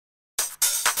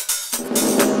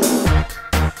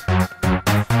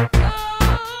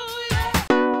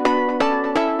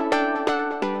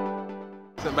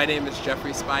My name is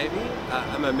Jeffrey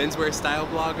I'm a menswear style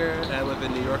blogger, and I live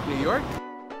in New York, New York.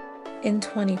 In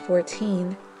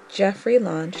 2014, Jeffrey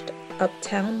launched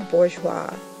Uptown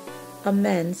Bourgeois, a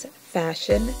men's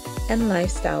fashion and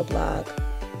lifestyle blog.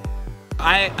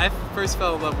 I first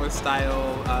fell in love with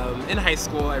style in high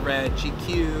school. I read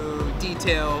GQ,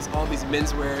 Details, all these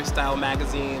menswear style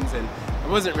magazines, and I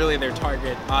wasn't really their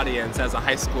target audience as a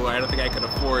high schooler. I don't think I could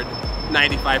afford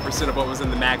 95% of what was in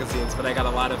the magazines, but I got a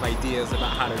lot of ideas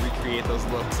about how to recreate those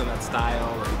looks and that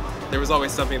style. And there was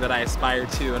always something that I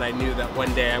aspired to, and I knew that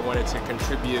one day I wanted to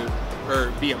contribute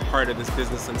or be a part of this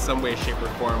business in some way, shape, or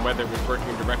form, whether it was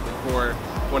working directly for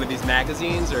one of these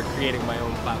magazines or creating my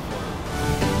own platform.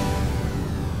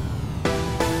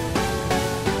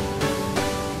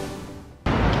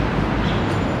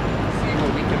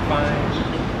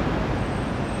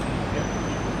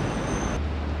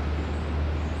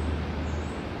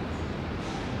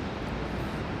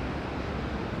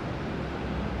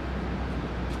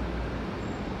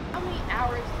 How many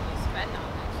hours do you spend on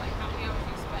this? Like, how many hours do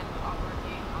you spend on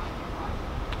working on your project?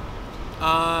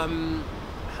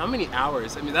 How many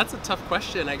hours? I mean, that's a tough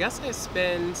question. I guess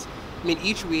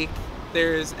each week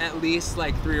there's at least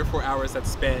like 3 or 4 hours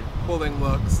that's spent pulling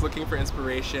looks, looking for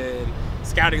inspiration,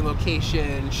 scouting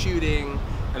location, shooting,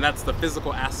 and that's the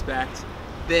physical aspect.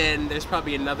 Then there's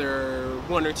probably another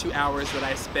 1 or 2 hours that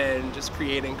I spend just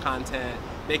creating content,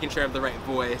 making sure I have the right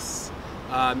voice,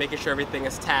 making sure everything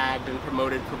is tagged and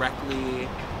promoted correctly.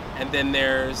 And then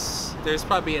there's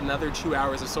probably another 2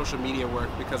 hours of social media work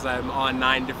because I'm on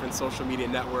 9 different social media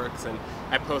networks and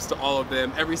I post to all of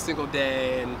them every single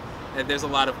day, and there's a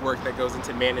lot of work that goes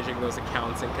into managing those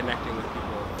accounts and connecting with people.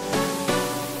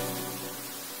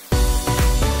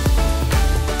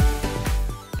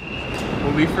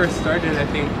 When we first started, I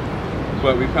think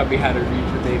we probably had a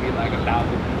reach of maybe like 1,000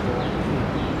 people.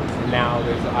 And now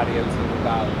there's an audience of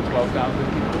about 12,000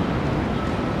 people.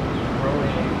 Growing.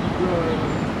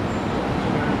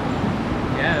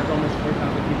 Yeah, it's almost 4,000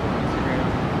 people on Instagram.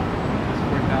 There's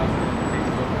 4,000 on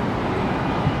Facebook.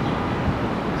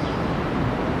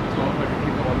 1,200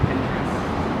 people on Pinterest.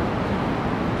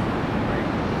 Like,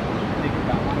 I think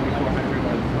about 2,400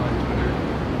 on Twitter.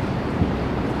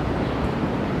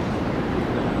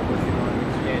 Working on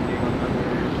expanding on other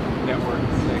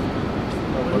networks.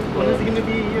 When is it going to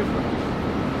be a year from?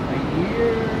 A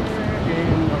year in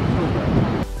October.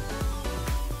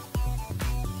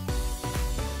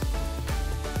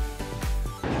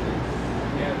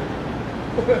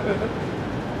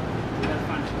 That's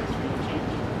fun choice for you to change.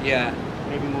 Yeah.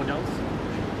 Maybe models.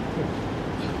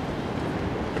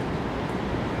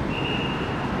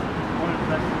 One of the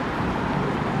best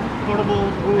portable.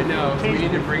 I know. We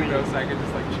need to bring those so I can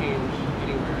just like change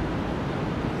anywhere.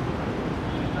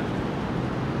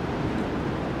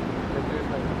 There's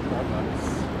like a Starbucks.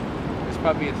 There's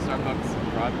probably a Starbucks on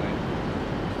Broadway.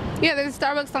 Yeah, there's a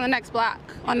Starbucks on the next block.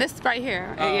 On this right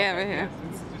here. Oh, yeah, okay. right here.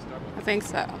 Yes, it's just Starbucks. I think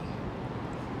so.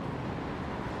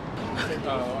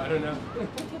 Oh, I don't know.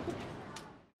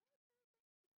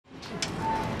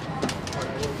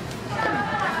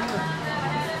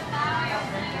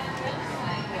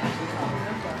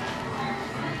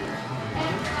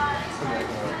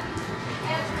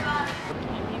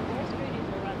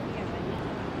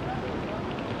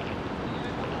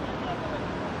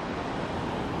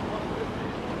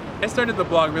 I started the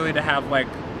blog really to have like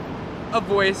a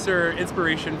voice or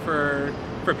inspiration for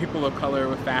people of color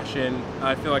with fashion.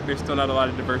 I feel like there's still not a lot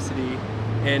of diversity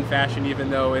in fashion, even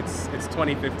though it's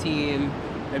 2015.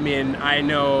 I mean, I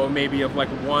know maybe of like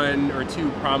 1 or 2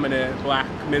 prominent black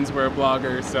menswear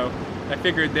bloggers, so I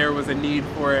figured there was a need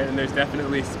for it, and there's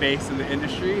definitely space in the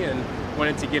industry, and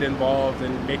wanted to get involved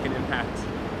and make an impact.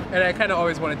 And I kind of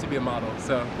always wanted to be a model,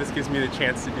 so this gives me the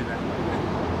chance to do that.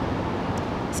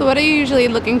 So what are you usually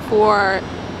looking for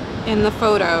in the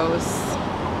photos?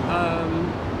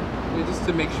 Just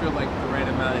to make sure like the right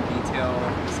amount of detail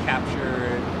is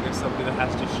captured. There's something that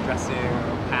has distressing or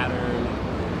a pattern.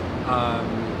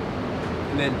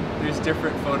 And then there's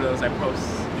different photos I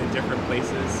post in different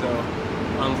places. So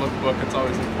on Lookbook, it's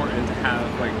always important to have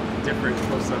like different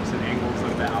close-ups and angles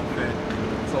of the outfit.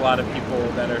 So a lot of people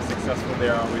that are successful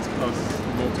there always post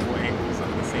multiple angles of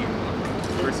the same look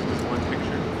versus just one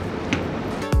picture.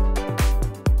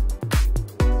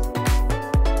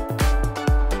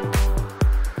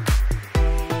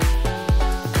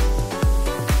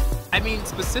 I mean,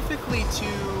 specifically to,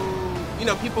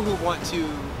 people who want to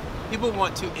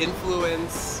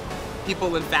influence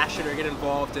people in fashion or get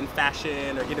involved in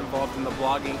fashion or get involved in the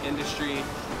blogging industry.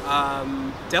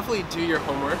 Definitely do your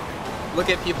homework. look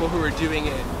at people who are doing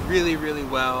it really, really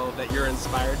well that you're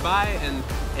inspired by, and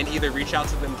either reach out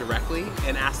to them directly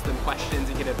and ask them questions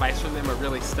and get advice from them, or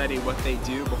really study what they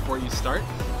do before you start.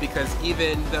 Because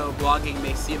even though blogging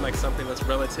may seem like something that's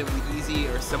relatively easy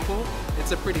or simple,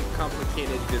 it's a pretty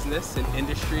complicated business and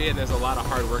industry, and there's a lot of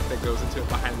hard work that goes into it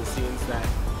behind the scenes that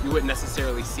you wouldn't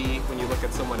necessarily see when you look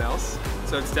at someone else.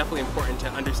 So it's definitely important to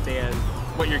understand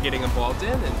what you're getting involved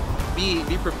in, and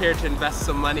be prepared to invest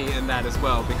some money in that as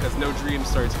well, because no dream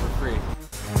starts for free.